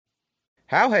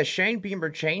How has Shane Beamer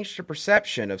changed the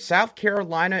perception of South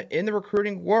Carolina in the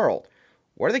recruiting world?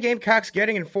 What are the Gamecocks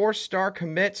getting in four-star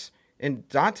commits in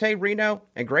Dante Reno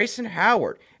and Grayson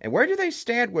Howard? And where do they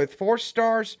stand with four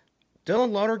stars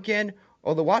Dylan Lonergan,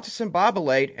 Oluwatosin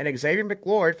Babalade, and Xavier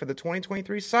McLeod for the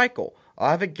 2023 cycle? I'll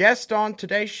have a guest on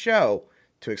today's show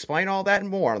to explain all that and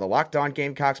more on the Locked On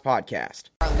Gamecocks podcast.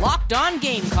 Locked On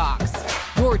Gamecocks,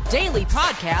 your daily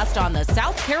podcast on the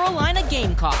South Carolina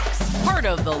Gamecocks, part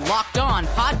of the Locked On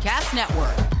Podcast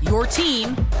Network, your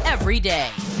team every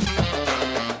day.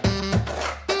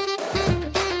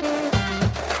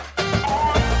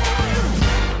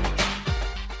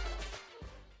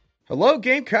 Hello,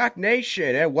 Gamecock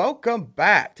Nation, and welcome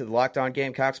back to the Locked On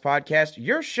Gamecocks podcast,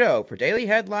 your show for daily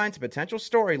headlines and potential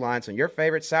storylines on your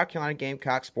favorite South Carolina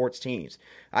Gamecock sports teams.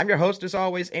 I'm your host, as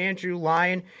always, Andrew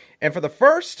Lyon, and for the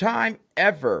first time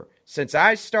ever since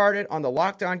I started on the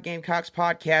Locked On Gamecocks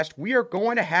podcast, we are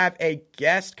going to have a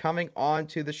guest coming on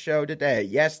to the show today.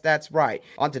 Yes, that's right.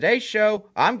 On today's show,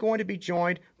 I'm going to be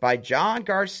joined by John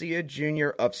Garcia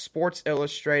Jr. of Sports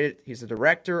Illustrated. He's the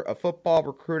director of football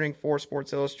recruiting for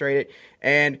Sports Illustrated,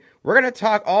 and we're going to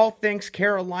talk all things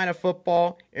Carolina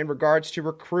football in regards to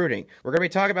recruiting. We're going to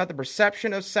be talking about the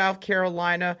perception of South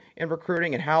Carolina in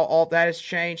recruiting and how all that has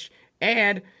changed,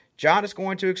 and John is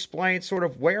going to explain sort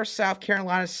of where South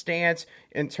Carolina stands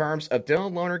in terms of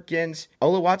Dylan Lonergan's,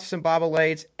 Oluwatosin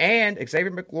Babalade's, and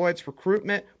Xavier McLeod's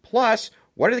recruitment, plus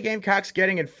what are the Gamecocks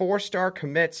getting in four-star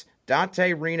commits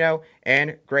Dante Reno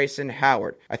and Grayson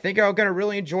Howard. I think I'm going to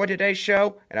really enjoy today's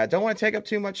show, and I don't want to take up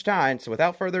too much time, so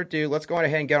without further ado, let's go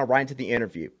ahead and get right into the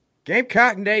interview.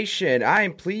 Gamecock Nation, I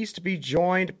am pleased to be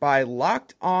joined by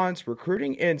Locked On's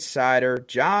recruiting insider,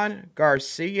 John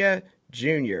Garcia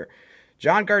Jr.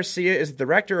 John Garcia is the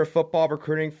director of football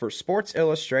recruiting for Sports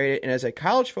Illustrated and is a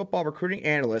college football recruiting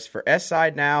analyst for SI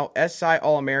Now, SI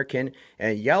All-American,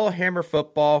 and Yellowhammer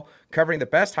Football, covering the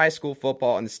best high school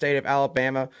football in the state of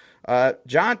Alabama.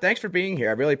 John, thanks for being here.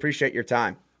 I really appreciate your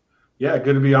time. Yeah,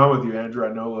 good to be on with you, Andrew.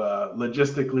 I know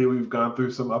logistically we've gone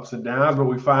through some ups and downs, but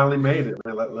we finally made it.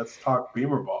 Let's talk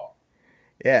Beamer Ball.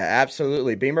 Yeah,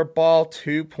 absolutely. Beamer Ball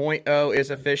 2.0 is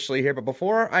officially here. But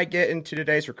before I get into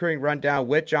today's recruiting rundown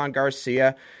with John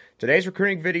Garcia, today's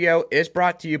recruiting video is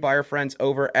brought to you by our friends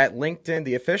over at LinkedIn,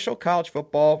 the official college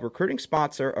football recruiting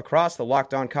sponsor across the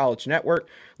Locked On College Network.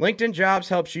 LinkedIn Jobs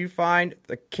helps you find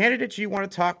the candidates you want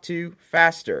to talk to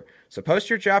faster. So post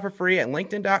your job for free at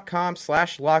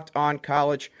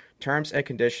linkedin.com/lockedoncollege. Terms and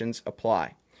conditions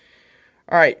apply.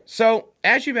 All right, so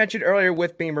as you mentioned earlier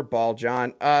with Beamer Ball,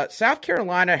 John, South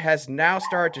Carolina has now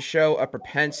started to show a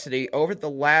propensity over the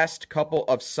last couple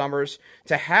of summers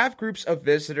to have groups of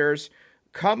visitors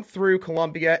come through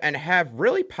Columbia and have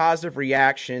really positive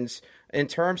reactions in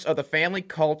terms of the family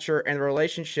culture and the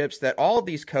relationships that all of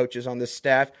these coaches on this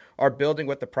staff are building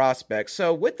with the prospects.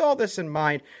 So with all this in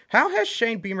mind, how has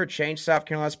Shane Beamer changed South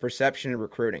Carolina's perception in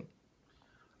recruiting?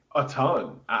 A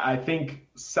ton. I think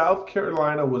South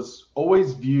Carolina was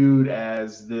always viewed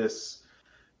as this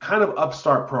kind of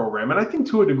upstart program. And I think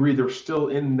to a degree they're still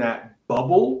in that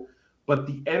bubble, but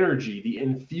the energy, the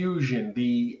infusion,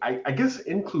 I guess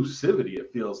inclusivity,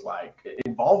 it feels like,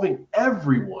 involving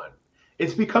everyone.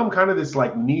 It's become kind of this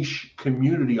like niche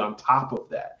community on top of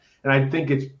that. And I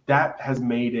think that has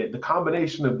made it, the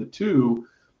combination of the two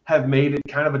have made it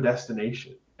kind of a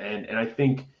destination. And I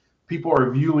think people are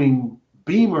viewing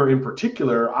Beamer in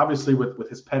particular, obviously with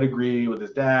his pedigree, with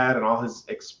his dad and all his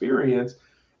experience,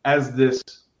 as this,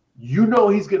 he's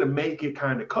going to make it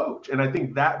kind of coach. And I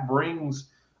think that brings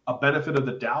a benefit of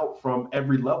the doubt from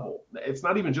every level. It's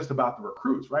not even just about the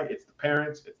recruits, right? It's the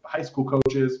parents, it's the high school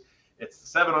coaches, it's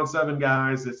the 7-on-7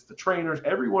 guys, it's the trainers.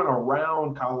 Everyone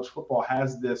around college football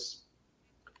has this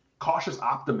cautious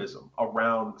optimism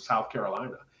around South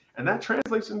Carolina. And that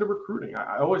translates into recruiting.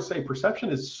 I always say perception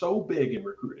is so big in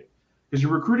recruiting, because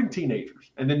you're recruiting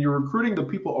teenagers, and then you're recruiting the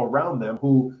people around them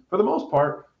who, for the most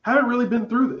part, haven't really been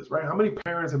through this, right? How many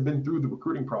parents have been through the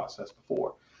recruiting process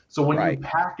before? So when you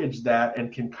package that and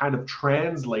can kind of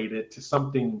translate it to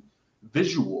something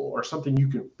visual or something you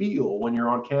can feel when you're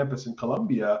on campus in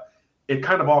Columbia, it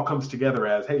kind of all comes together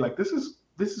as, hey, like this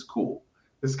is cool.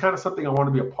 This is kind of something I want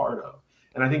to be a part of.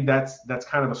 And I think that's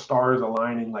kind of a stars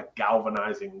aligning, like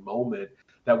galvanizing moment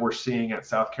that we're seeing at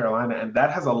South Carolina. And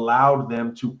that has allowed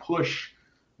them to push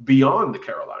beyond the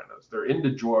Carolinas. They're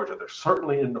into Georgia. They're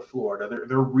certainly into Florida.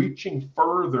 They're reaching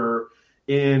further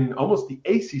in almost the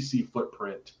ACC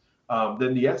footprint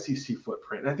than the SEC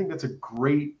footprint. And I think that's a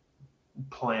great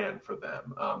plan for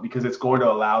them because it's going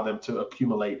to allow them to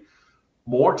accumulate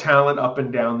more talent up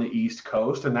and down the East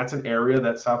Coast. And that's an area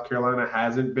that South Carolina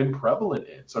hasn't been prevalent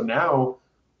in. So now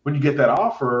when you get that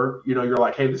offer, you're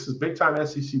like, hey, this is big time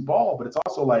SEC ball, but it's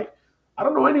also like, I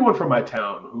don't know anyone from my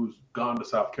town who's gone to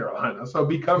South Carolina. So it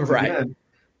becomes, again,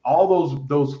 all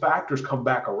those factors come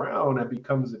back around and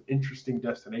becomes an interesting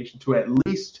destination to at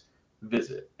least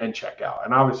visit and check out.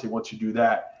 And obviously, once you do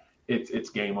that, it's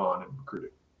game on in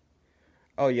recruiting.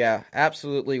 Oh, yeah,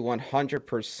 absolutely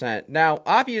 100%. Now,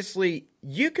 obviously,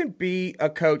 you can be a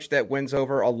coach that wins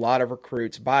over a lot of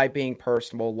recruits by being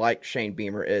personable like Shane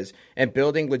Beamer is and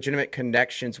building legitimate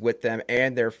connections with them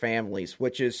and their families,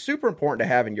 which is super important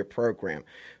to have in your program.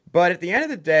 But at the end of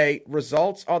the day,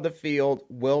 results on the field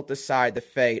will decide the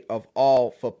fate of all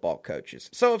football coaches.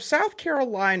 So if South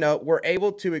Carolina were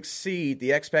able to exceed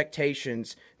the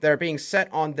expectations that are being set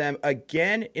on them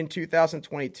again in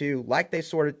 2022, like they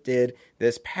sort of did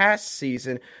this past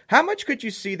season, how much could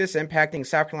you see this impacting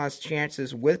South Carolina's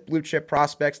chances with blue chip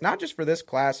prospects, not just for this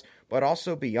class, but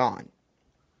also beyond?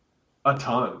 A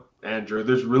ton, Andrew.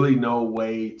 There's really no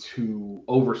way to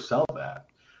oversell that.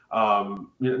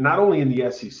 Not only in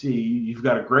the SEC, you've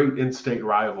got a great in-state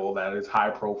rival that is high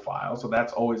profile, so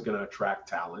that's always going to attract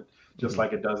talent, just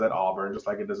like it does at Auburn, just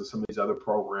like it does at some of these other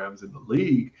programs in the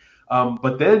league.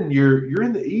 But then you're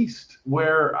in the East,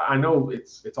 where I know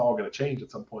it's all going to change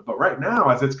at some point. But right now,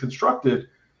 as it's constructed,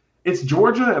 it's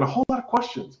Georgia and a whole lot of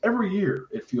questions every year,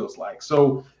 it feels like.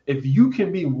 So if you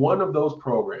can be one of those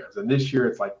programs, and this year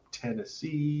it's like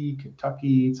Tennessee,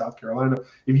 Kentucky, South Carolina,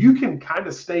 if you can kind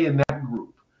of stay in that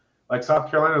group, like South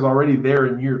Carolina is already there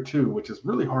in year 2, which is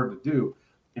really hard to do.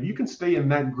 If you can stay in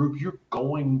that group, you're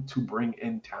going to bring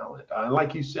in talent. And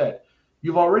like you said,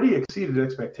 you've already exceeded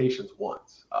expectations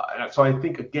once. So I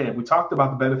think, again, we talked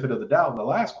about the benefit of the doubt in the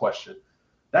last question.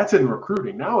 That's in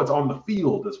recruiting. Now it's on the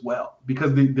field as well.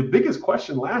 Because the biggest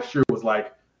question last year was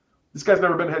like, this guy's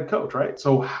never been head coach, right?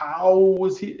 So how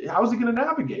is he going to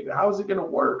navigate it? How is it going to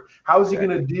work? How is he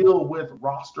going to deal with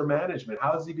roster management?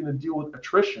 How is he going to deal with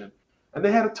attrition? And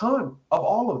they had a ton of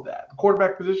all of that. The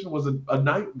quarterback position was a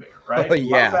nightmare, right? Oh, yeah. A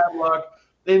lot of bad luck,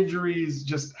 injuries,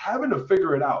 just having to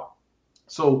figure it out.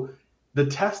 So the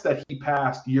test that he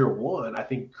passed year 1, I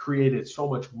think, created so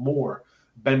much more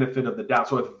benefit of the doubt.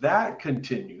 So if that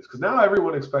continues, because now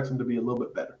everyone expects him to be a little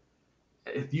bit better.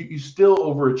 If you still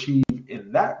overachieve in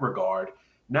that regard,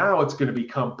 now it's going to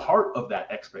become part of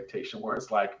that expectation where it's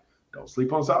like, don't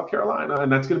sleep on South Carolina, and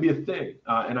that's going to be a thing.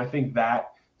 And I think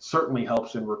that certainly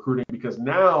helps in recruiting, because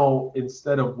now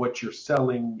instead of what you're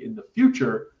selling in the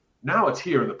future, now it's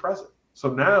here in the present.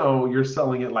 So now you're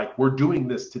selling it like, we're doing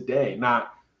this today,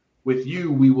 not with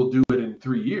you, we will do it in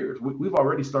 3 years. We've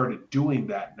already started doing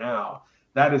that now.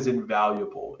 That is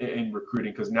invaluable in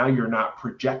recruiting, because now you're not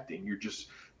projecting, you're just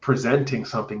presenting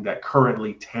something that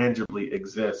currently tangibly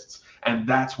exists. And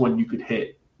that's when you could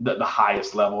hit the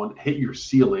highest level and hit your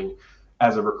ceiling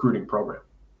as a recruiting program.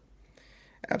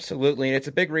 Absolutely, and it's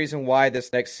a big reason why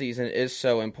this next season is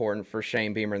so important for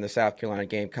Shane Beamer and the South Carolina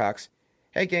Gamecocks.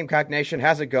 Hey, Gamecock Nation,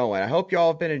 how's it going? I hope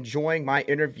y'all have been enjoying my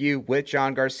interview with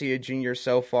John Garcia Jr.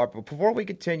 so far, but before we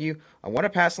continue, I want to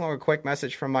pass along a quick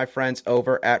message from my friends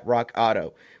over at Rock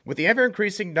Auto. With the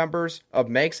ever-increasing numbers of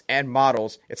makes and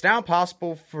models, it's now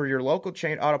impossible for your local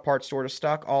chain auto parts store to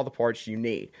stock all the parts you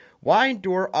need. Why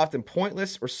endure often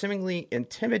pointless or seemingly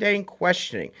intimidating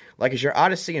questioning, like is your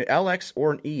Odyssey an LX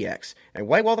or an EX, and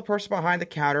wait while the person behind the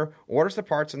counter orders the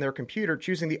parts on their computer,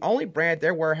 choosing the only brand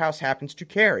their warehouse happens to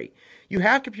carry? You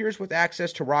have computers with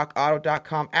access to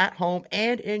rockauto.com at home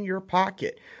and in your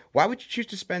pocket. Why would you choose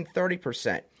to spend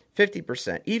 30%?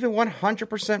 50%, even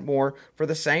 100% more for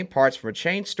the same parts from a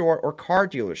chain store or car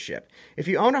dealership? If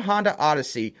you own a Honda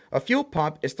Odyssey, a fuel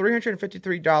pump is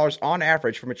 $353 on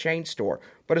average from a chain store,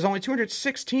 but is only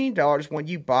 $216 when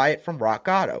you buy it from Rock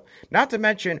Auto. Not to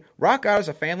mention, Rock Auto is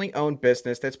a family-owned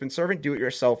business that's been serving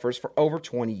do-it-yourselfers for over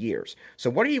 20 years. So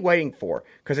what are you waiting for?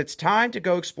 Because it's time to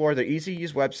go explore their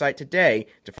easy-to-use website today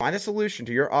to find the solution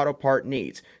to your auto part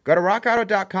needs. Go to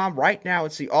rockauto.com right now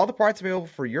and see all the parts available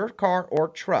for your car or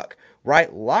truck.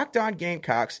 Write Locked On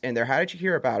Gamecocks in their How Did You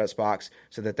Hear About Us box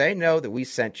so that they know that we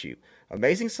sent you.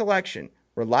 Amazing selection,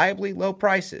 reliably low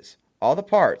prices, all the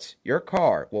parts your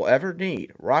car will ever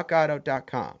need.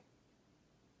 rockauto.com.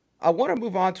 I want to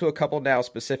move on to a couple now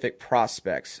specific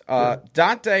prospects.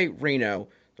 Dante Reno,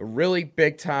 a really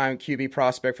big-time QB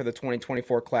prospect for the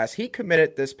 2024 class. He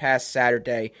committed this past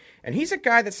Saturday, and he's a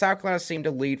guy that South Carolina seemed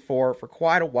to lead for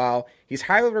quite a while. He's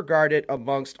highly regarded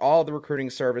amongst all the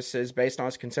recruiting services based on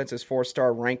his consensus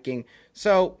 4-star ranking.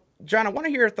 So, John, I want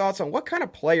to hear your thoughts on what kind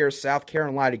of players South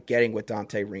Carolina getting with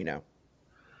Dante Reno.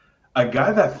 A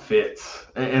guy that fits.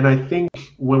 And I think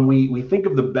when we think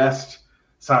of the best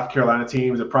South Carolina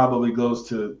teams. It probably goes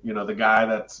to, the guy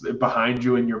that's behind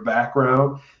you in your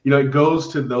background. It goes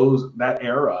to that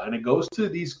era, and it goes to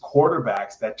these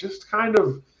quarterbacks that just kind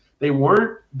of, they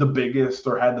weren't the biggest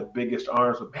or had the biggest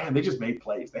arms, but man, they just made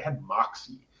plays. They had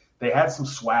moxie. They had some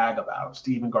swag about them.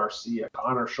 Steven Garcia,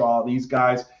 Connor Shaw, these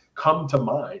guys come to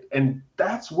mind. And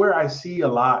that's where I see a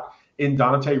lot in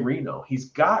Dante Reno. He's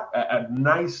got a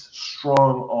nice,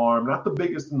 strong arm, not the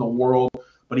biggest in the world,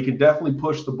 but he can definitely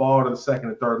push the ball to the second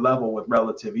and third level with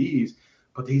relative ease.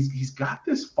 But he's got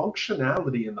this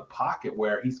functionality in the pocket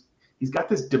where he's got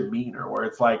this demeanor where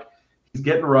it's like he's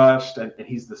getting rushed and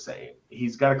he's the same.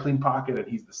 He's got a clean pocket and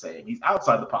he's the same. He's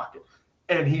outside the pocket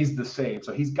and he's the same.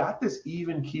 So he's got this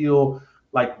even keel,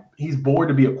 like he's born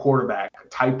to be a quarterback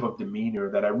type of demeanor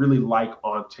that I really like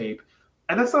on tape.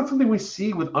 And that's not something we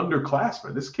see with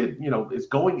underclassmen. This kid, is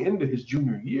going into his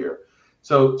junior year.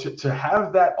 So to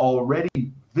have that already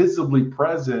visibly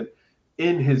present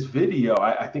in his video,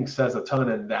 I think says a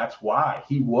ton. And that's why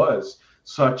he was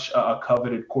such a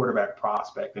coveted quarterback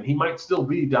prospect. And he might still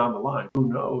be down the line. Who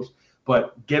knows?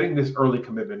 But getting this early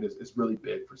commitment is really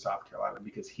big for South Carolina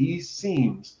because he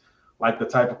seems like the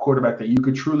type of quarterback that you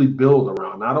could truly build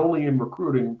around, not only in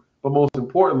recruiting, but most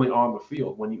importantly on the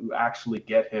field when you actually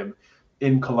get him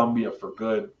in Columbia for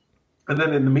good. And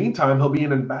then in the meantime, he'll be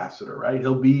an ambassador, right?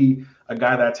 He'll be a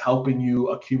guy that's helping you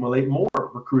accumulate more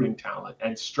recruiting talent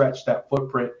and stretch that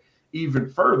footprint even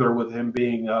further with him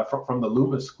being from the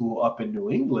Loomis School up in New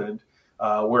England,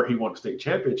 where he won a state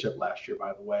championship last year,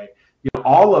 by the way.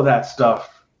 All of that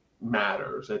stuff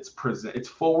matters. It's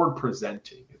forward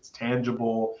presenting. It's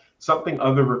tangible, something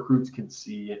other recruits can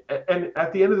see. And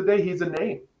at the end of the day, he's a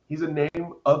name. He's a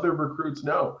name other recruits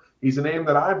know. He's a name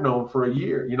that I've known for a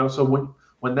year. So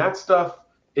when that stuff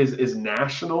is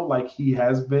national, like he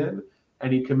has been,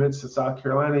 and he commits to South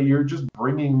Carolina, you're just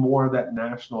bringing more of that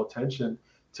national attention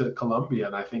to Columbia.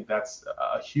 And I think that's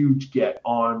a huge get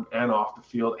on and off the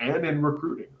field and in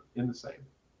recruiting in the same.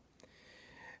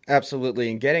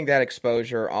 Absolutely, and getting that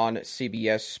exposure on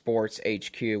CBS Sports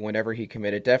HQ whenever he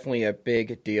committed, definitely a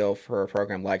big deal for a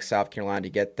program like South Carolina to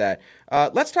get that.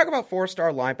 Let's talk about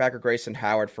four-star linebacker Grayson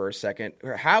Howard for a second.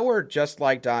 Howard, just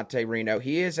like Dante Reno,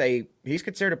 he's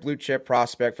considered a blue-chip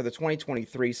prospect for the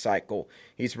 2023 cycle.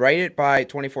 He's rated by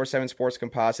 24/7 Sports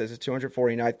Composite as the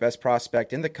 249th best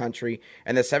prospect in the country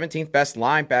and the 17th best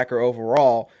linebacker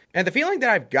overall. And the feeling that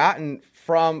I've gotten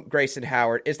from Grayson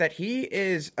Howard is that he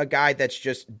is a guy that's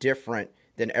just different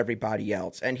than everybody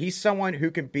else. And he's someone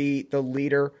who can be the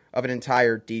leader of an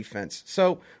entire defense.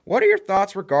 So what are your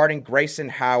thoughts regarding Grayson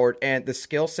Howard and the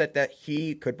skill set that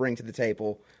he could bring to the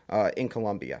table in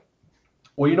Columbia?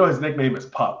 Well, his nickname is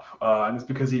Pup, and it's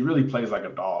because he really plays like a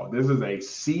dog. This is a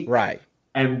seek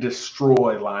and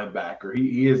destroy linebacker.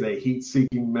 He is a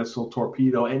heat-seeking missile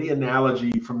torpedo. Any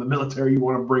analogy from the military you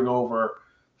want to bring over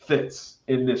fits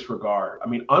in this regard. I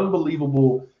mean,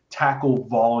 unbelievable tackle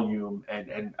volume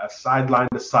and a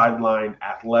sideline-to-sideline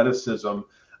athleticism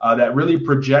that really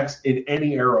projects in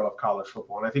any era of college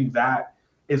football. And I think that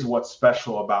is what's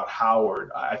special about Howard.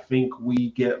 I think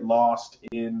we get lost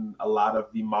in a lot of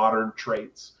the modern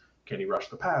traits. Can he rush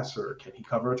the passer? Can he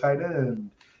cover a tight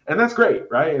end? And that's great,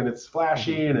 right? And it's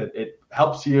flashy and it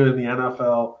helps you in the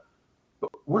NFL. But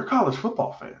we're college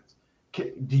football fans.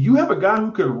 Do you have a guy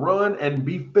who can run and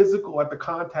be physical at the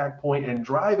contact point and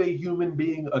drive a human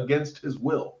being against his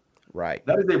will? Right.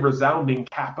 That is a resounding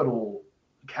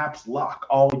caps lock,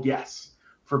 all yes,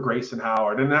 for Grayson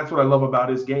Howard. And that's what I love about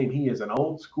his game. He is an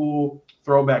old school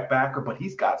throwback backer, but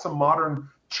he's got some modern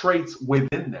traits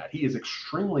within that. He is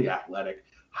extremely athletic,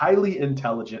 highly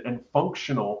intelligent, and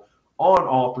functional on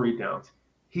all three downs.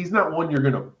 He's not one you're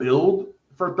going to build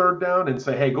for third down and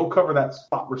say, hey, go cover that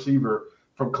spot receiver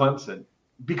from Clemson,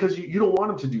 because you don't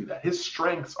want him to do that. His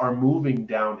strengths are moving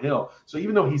downhill. So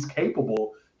even though he's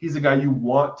capable, he's a guy you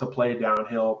want to play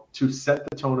downhill to set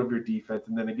the tone of your defense.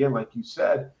 And then again, like you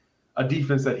said, a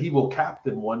defense that he will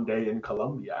captain one day in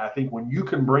Columbia. I think when you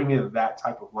can bring in that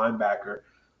type of linebacker,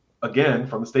 again,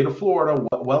 from the state of Florida,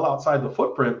 well outside the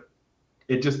footprint,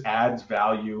 it just adds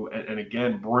value and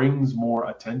again, brings more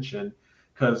attention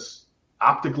because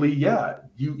optically, yeah,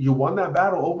 you won that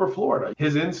battle over Florida.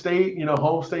 His in-state,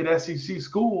 home state SEC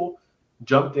school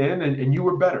jumped in and you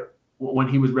were better when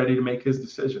he was ready to make his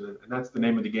decision. And that's the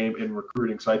name of the game in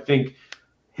recruiting. So I think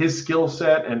his skill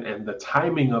set and the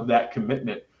timing of that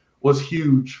commitment was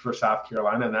huge for South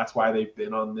Carolina. And that's why they've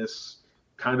been on this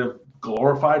kind of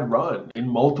glorified run in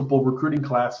multiple recruiting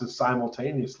classes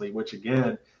simultaneously, which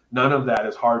again, none of that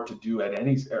is hard to do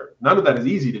none of that is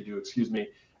easy to do,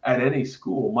 at any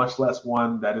school, much less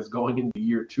one that is going into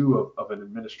year two of an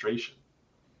administration.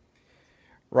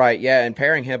 Right, yeah, and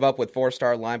pairing him up with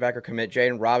four-star linebacker commit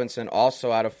Jaden Robinson,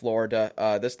 also out of Florida.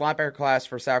 This linebacker class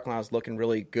for South Carolina is looking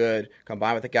really good,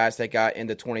 combined with the guys they got in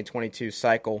the 2022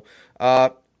 cycle.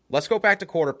 Let's go back to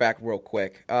quarterback real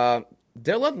quick.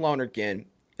 Dylan Lonergan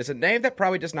is a name that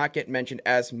probably does not get mentioned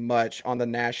as much on the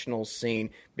national scene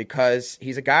because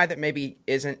he's a guy that maybe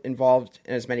isn't involved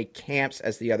in as many camps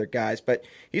as the other guys, but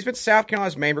he's been South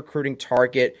Carolina's main recruiting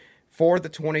target for the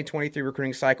 2023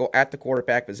 recruiting cycle at the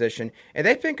quarterback position, and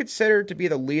they've been considered to be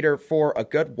the leader for a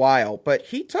good while, but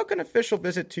he took an official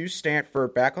visit to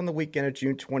Stanford back on the weekend of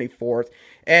June 24th,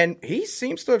 and he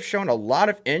seems to have shown a lot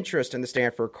of interest in the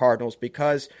Stanford Cardinals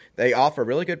because they offer a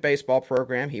really good baseball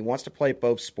program. He wants to play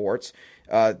both sports.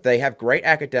 They have great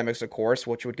academics, of course,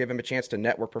 which would give him a chance to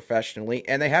network professionally,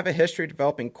 and they have a history of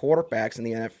developing quarterbacks in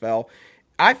the NFL.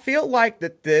 I feel like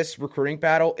that this recruiting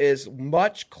battle is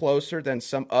much closer than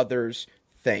some others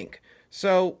think.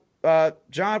 So,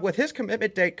 John, with his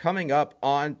commitment date coming up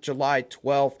on July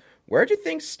 12th, where do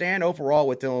things stand overall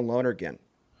with Dylan Lonergan?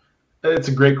 It's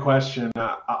a great question.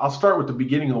 I'll start with the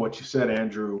beginning of what you said,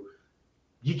 Andrew.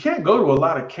 You can't go to a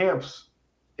lot of camps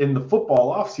in the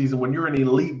football offseason when you're an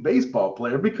elite baseball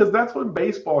player because that's when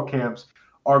baseball camps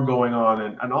are going on.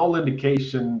 And all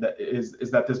indication that is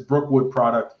that this Brookwood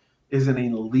product is an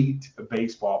elite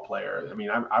baseball player. I mean,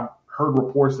 I've heard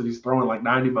reports that he's throwing like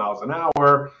 90 miles an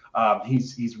hour.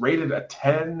 He's rated a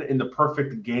 10 in the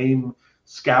perfect game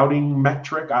scouting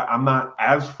metric. I'm not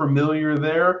as familiar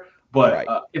there, but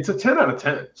right. It's a 10 out of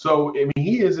 10. So, I mean,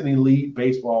 he is an elite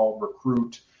baseball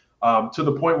recruit to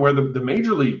the point where the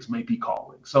major leagues may be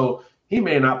calling. So he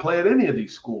may not play at any of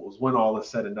these schools when all is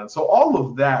said and done. So all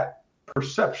of that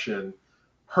perception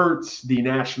hurts the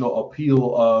national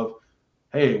appeal of,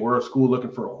 hey, we're a school looking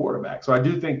for a quarterback. So I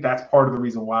do think that's part of the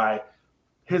reason why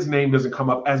his name doesn't come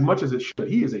up as much as it should.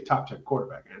 He is a top 10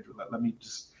 quarterback, Andrew. Let me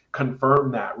just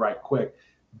confirm that right quick.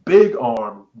 Big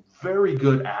arm, very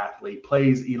good athlete,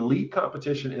 plays elite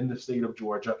competition in the state of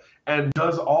Georgia, and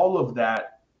does all of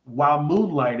that while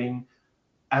moonlighting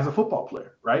as a football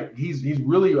player, right? He's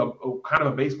really a kind of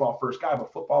a baseball first guy,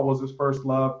 but football was his first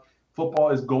love.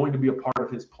 Football is going to be a part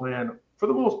of his plan for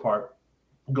the most part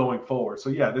going forward. So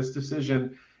yeah, this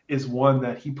decision is one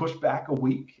that he pushed back a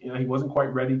week. You know, he wasn't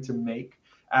quite ready to make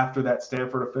after that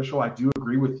Stanford official. I do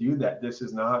agree with you that this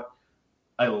is not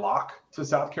a lock to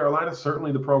South Carolina.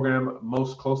 Certainly the program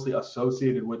most closely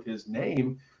associated with his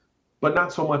name, but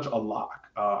not so much a lock.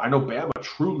 I know Bama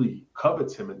truly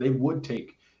covets him and they would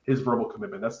take his verbal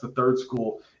commitment. That's the third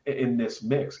school in this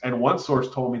mix. And one source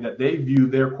told me that they view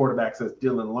their quarterbacks as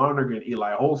Dylan Lonergan,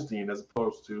 Eli Holstein, as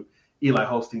opposed to Eli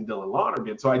Holstein, Dylan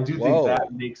Lonergan. So I do think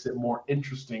that makes it more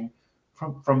interesting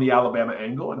from the Alabama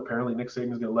angle. And apparently Nick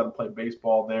Saban is going to let him play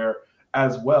baseball there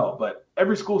as well. But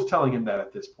every school is telling him that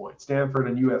at this point, Stanford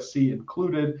and USC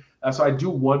included. So I do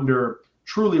wonder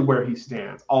truly where he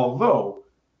stands. Although,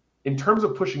 in terms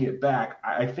of pushing it back,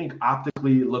 I think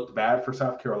optically it looked bad for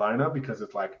South Carolina because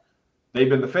it's like they've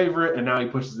been the favorite and now he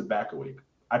pushes it back a week.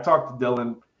 I talked to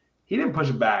Dylan. He didn't push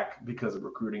it back because of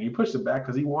recruiting. He pushed it back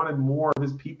because he wanted more of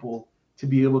his people to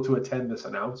be able to attend this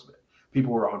announcement.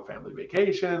 People were on family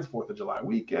vacations, 4th of July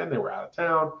weekend. They were out of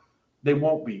town. They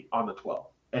won't be on the 12th.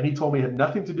 And he told me it had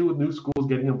nothing to do with new schools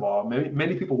getting involved.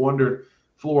 Many people wondered,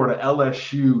 Florida,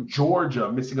 LSU,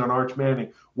 Georgia, missing on Arch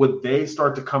Manning, would they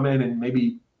start to come in and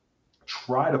maybe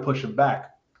try to push him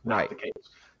back? Not the case.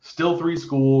 Still 3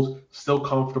 schools, still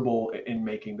comfortable in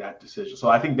making that decision. So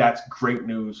I think that's great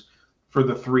news for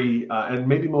the 3, and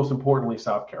maybe most importantly,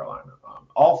 South Carolina.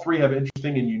 All 3 have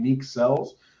interesting and unique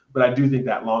sells, but I do think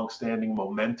that long-standing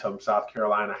momentum South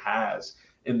Carolina has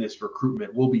in this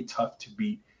recruitment will be tough to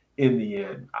beat in the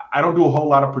end. I don't do a whole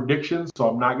lot of predictions, so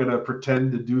I'm not going to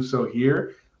pretend to do so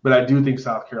here, but I do think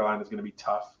South Carolina is going to be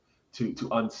tough to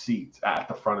unseat at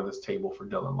the front of this table for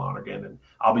Dylan Lonergan, and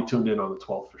I'll be tuned in on the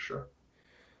 12th for sure.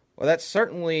 Well, that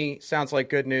certainly sounds like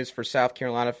good news for South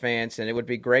Carolina fans, and it would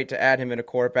be great to add him in a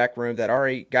quarterback room that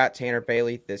already got Tanner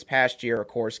Bailey this past year, of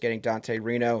course, getting Dante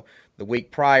Reno the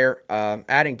week prior.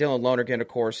 Adding Dylan Lonergan, of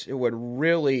course, it would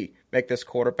really make this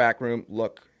quarterback room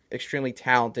look extremely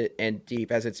talented and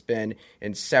deep as it's been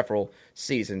in several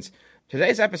seasons.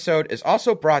 Today's episode is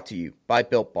also brought to you by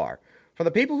Built Bar. From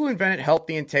the people who invented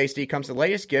healthy and tasty comes the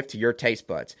latest gift to your taste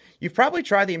buds. You've probably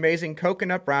tried the amazing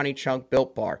Coconut Brownie Chunk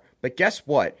Built Bar, but guess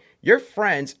what? Your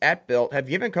friends at Built have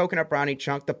given Coconut Brownie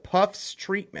Chunk the Puffs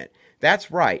treatment. That's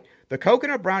right, the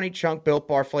Coconut Brownie Chunk Built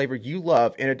Bar flavor you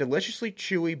love in a deliciously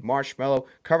chewy marshmallow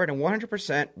covered in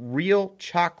 100% real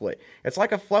chocolate. It's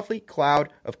like a fluffy cloud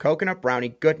of coconut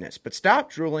brownie goodness. But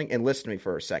stop drooling and listen to me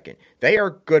for a second. They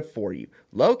are good for you.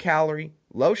 Low calorie,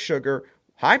 low sugar,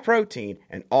 high protein,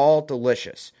 and all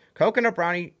delicious. Coconut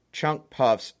Brownie Chunk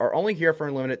Puffs are only here for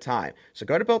a limited time, so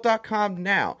go to Built.com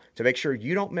now to make sure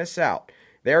you don't miss out.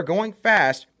 They are going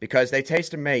fast because they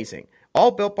taste amazing.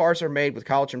 All Built Bars are made with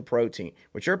collagen protein,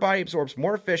 which your body absorbs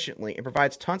more efficiently and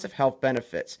provides tons of health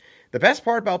benefits. The best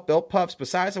part about Built Puffs,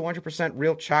 besides the 100%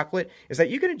 real chocolate, is that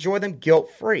you can enjoy them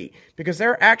guilt-free because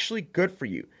they're actually good for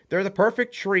you. They're the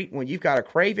perfect treat when you've got a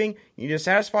craving, you need to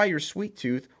satisfy your sweet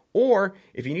tooth, or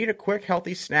if you need a quick,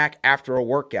 healthy snack after a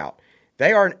workout.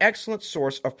 They are an excellent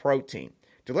source of protein.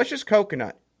 Delicious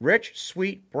coconut, rich,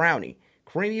 sweet brownie,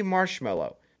 creamy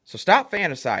marshmallow. So stop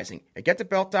fantasizing and get to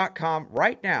Built.com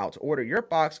right now to order your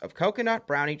box of Coconut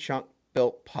Brownie Chunk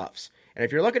Built Puffs. And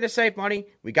if you're looking to save money,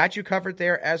 we got you covered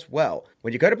there as well.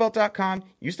 When you go to Built.com,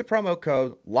 use the promo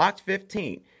code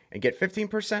LOCKED15 and get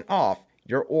 15% off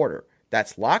your order.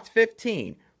 That's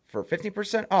LOCKED15 for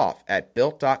 15% off at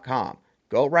Built.com.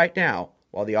 Go right now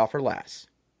while the offer lasts.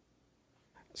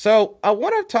 So I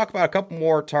want to talk about a couple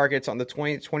more targets on the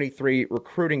 2023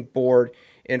 recruiting board.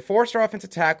 In four-star offensive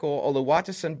tackle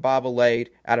Oluwatosin Babalade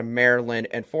out of Maryland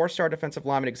and four-star defensive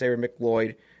lineman Xavier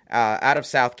McLeod out of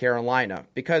South Carolina.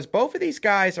 Because both of these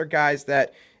guys are guys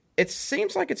that it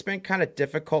seems like it's been kind of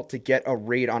difficult to get a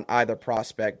read on either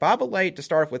prospect. Babalade, to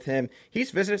start off with him,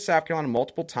 he's visited South Carolina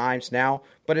multiple times now,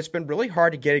 but it's been really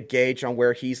hard to get a gauge on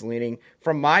where he's leaning,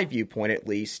 from my viewpoint at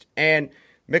least. And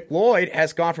McLeod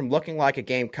has gone from looking like a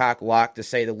Gamecock lock, to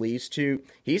say the least, to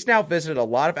he's now visited a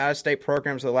lot of out-of-state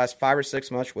programs in the last 5 or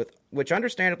 6 months, which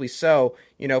understandably so,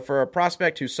 for a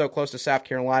prospect who's so close to South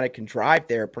Carolina, can drive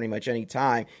there pretty much any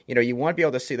time. You want to be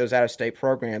able to see those out-of-state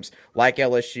programs like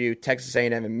LSU, Texas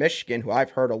A&M, and Michigan, who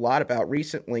I've heard a lot about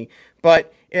recently.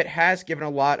 But it has given a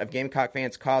lot of Gamecock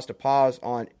fans cause to pause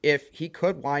on if he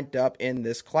could wind up in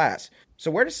this class. So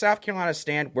where does South Carolina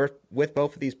stand with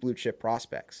both of these blue-chip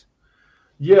prospects?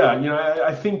 Yeah,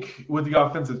 I think with the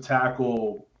offensive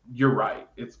tackle, you're right.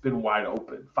 It's been wide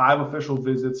open. 5 official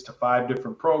visits to 5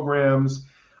 different programs.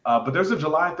 But there's a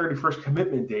July 31st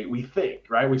commitment date, we think,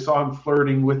 right? We saw him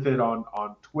flirting with it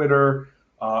on Twitter.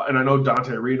 And I know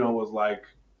Dante Reno was like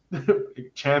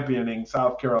championing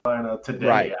South Carolina today,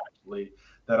 right, actually,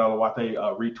 that Oluwate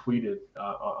retweeted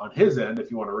on his end, if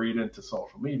you want to read into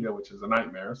social media, which is a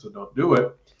nightmare, so don't do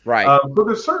it. Right. But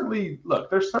there's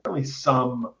certainly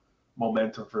some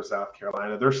momentum for South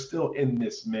Carolina. They're still in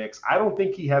this mix. I don't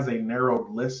think he has a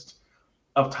narrowed list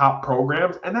of top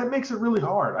programs, and that makes it really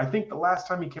hard. I think the last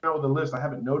time he came out with a list, I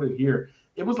haven't noted here,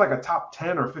 it was like a top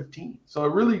 10 or 15. So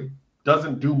it really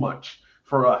doesn't do much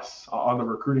for us on the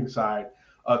recruiting side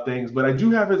of things. But I do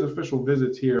have his official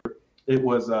visits here. It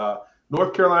was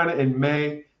North Carolina in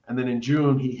May, and then in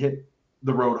June he hit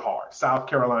the road hard. South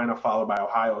Carolina, followed by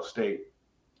Ohio State,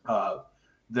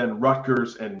 then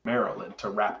Rutgers and Maryland to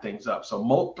wrap things up.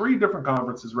 So 3 different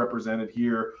conferences represented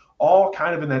here, all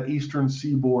kind of in that Eastern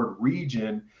Seaboard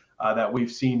region that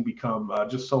we've seen become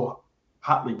just so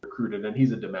hotly recruited. And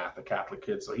he's a DeMatha Catholic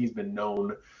kid, so he's been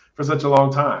known for such a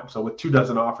long time. So with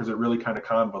 24 offers, it really kind of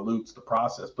convolutes the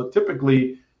process. But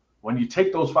typically, when you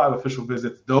take those 5 official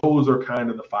visits, those are kind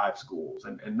of the 5 schools.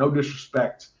 And no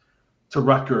disrespect to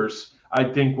Rutgers, I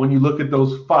think when you look at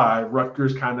those 5,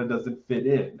 Rutgers kind of doesn't fit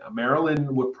in. Maryland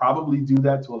would probably do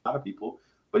that to a lot of people,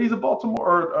 but he's a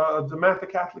Baltimore or DeMatha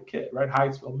Catholic kid, right?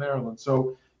 Hyattsville, Maryland.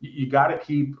 So you got to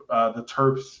keep the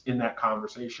Terps in that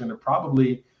conversation, and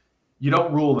probably you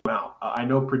don't rule them out. I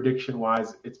know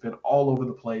prediction-wise, it's been all over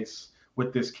the place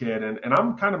with this kid, and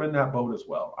I'm kind of in that boat as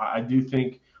well. I do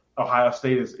think Ohio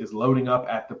State is loading up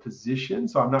at the position,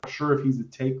 so I'm not sure if he's a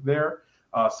take there.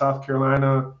 South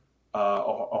Carolina,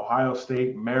 Ohio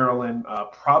State, Maryland,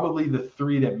 probably the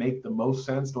 3 that make the most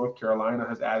sense. North Carolina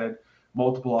has added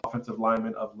multiple offensive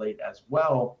linemen of late as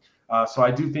well. So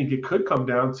I do think it could come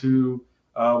down to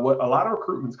what a lot of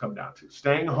recruitments come down to,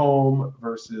 staying home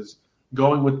versus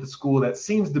going with the school that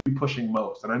seems to be pushing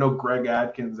most. And I know Greg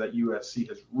Adkins at USC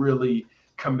has really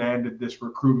commanded this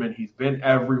recruitment. He's been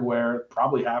everywhere,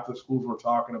 probably half the schools we're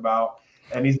talking about,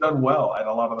 and he's done well at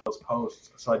a lot of those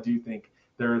posts. So I do think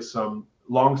there is some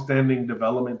long-standing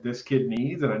development this kid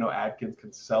needs, and I know Adkins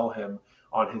can sell him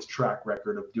on his track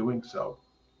record of doing so.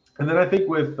 And then I think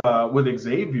with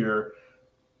Xavier,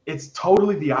 it's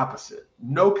totally the opposite.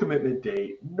 No commitment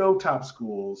date, no top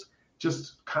schools,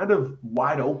 just kind of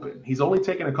wide open. He's only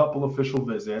taken a couple official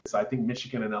visits. I think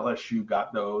Michigan and LSU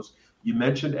got those. You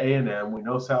mentioned A&M. We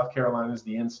know South Carolina is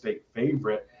the in-state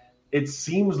favorite. It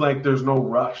seems like there's no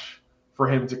rush for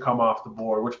him to come off the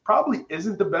board, which probably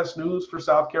isn't the best news for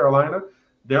South Carolina.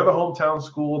 They're the hometown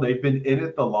school. They've been in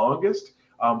it the longest.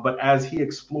 But as he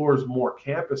explores more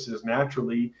campuses,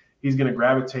 naturally, he's going to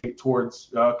gravitate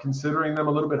towards considering them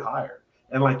a little bit higher.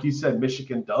 And like you said,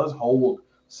 Michigan does hold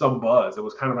some buzz. It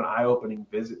was kind of an eye-opening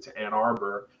visit to Ann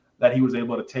Arbor that he was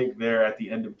able to take there at the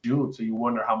end of June. So you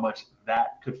wonder how much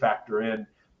that could factor in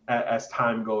as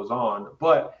time goes on.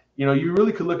 But, you know, you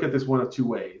really could look at this one of two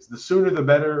ways. The sooner the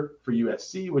better for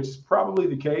USC, which is probably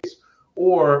the case,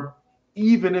 or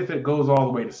even if it goes all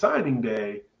the way to signing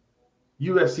day,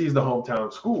 USC is the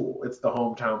hometown school. It's the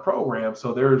hometown program.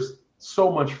 So there's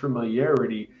so much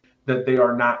familiarity that they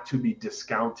are not to be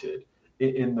discounted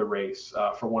in the race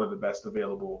for one of the best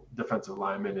available defensive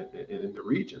linemen in the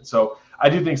region. So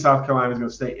I do think South Carolina is going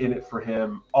to stay in it for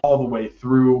him all the way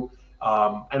through.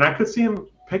 And I could see him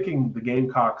picking the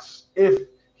Gamecocks if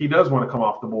he does want to come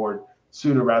off the board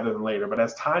sooner rather than later. But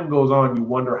as time goes on, you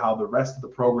wonder how the rest of the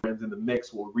programs in the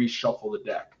mix will reshuffle the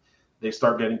deck. They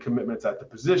start getting commitments at the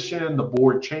position, the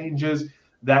board changes.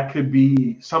 That could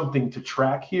be something to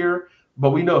track here.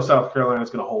 But we know South Carolina is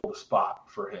going to hold a spot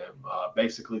for him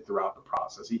basically throughout the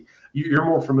process. You're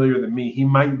more familiar than me. He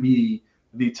might be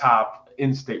the top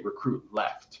in-state recruit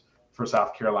left for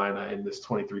South Carolina in this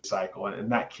 23 cycle, and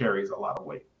that carries a lot of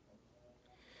weight.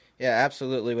 Yeah,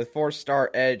 absolutely. With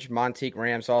four-star edge Monteque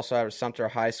Rams, also out of Sumter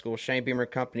High School, Shane Beamer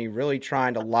Company really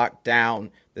trying to lock down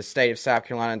the state of South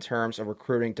Carolina in terms of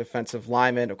recruiting defensive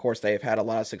linemen. Of course, they have had a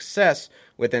lot of success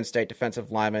with in-state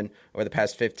defensive linemen over the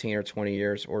past 15 or 20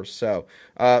 years or so.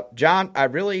 John, I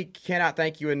really cannot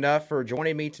thank you enough for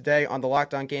joining me today on the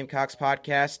Locked On Gamecocks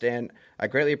podcast, and I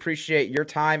greatly appreciate your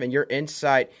time and your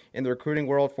insight in the recruiting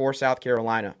world for South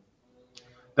Carolina.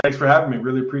 Thanks for having me.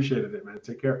 Really appreciated it, man.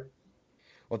 Take care.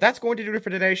 Well, that's going to do it for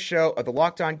today's show of the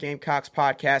Locked On Gamecocks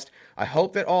podcast. I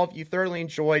hope that all of you thoroughly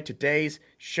enjoyed today's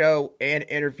show and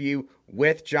interview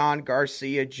with John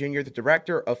Garcia Jr., the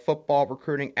Director of Football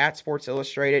Recruiting at Sports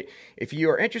Illustrated. If you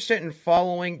are interested in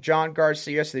following John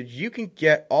Garcia so that you can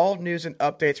get all news and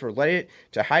updates related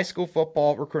to high school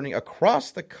football recruiting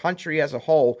across the country as a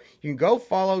whole, you can go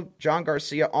follow John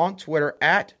Garcia on Twitter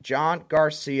at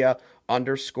 @JohnGarcia_.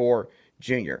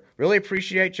 Jr. Really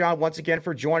appreciate John once again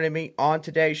for joining me on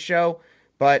today's show.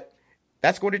 But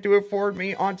that's going to do it for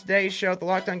me on today's show, the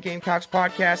Locked On Gamecocks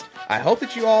podcast. I hope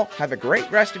that you all have a great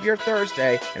rest of your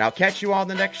Thursday, and I'll catch you all on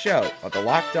the next show of the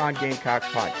Locked On Gamecocks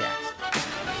podcast.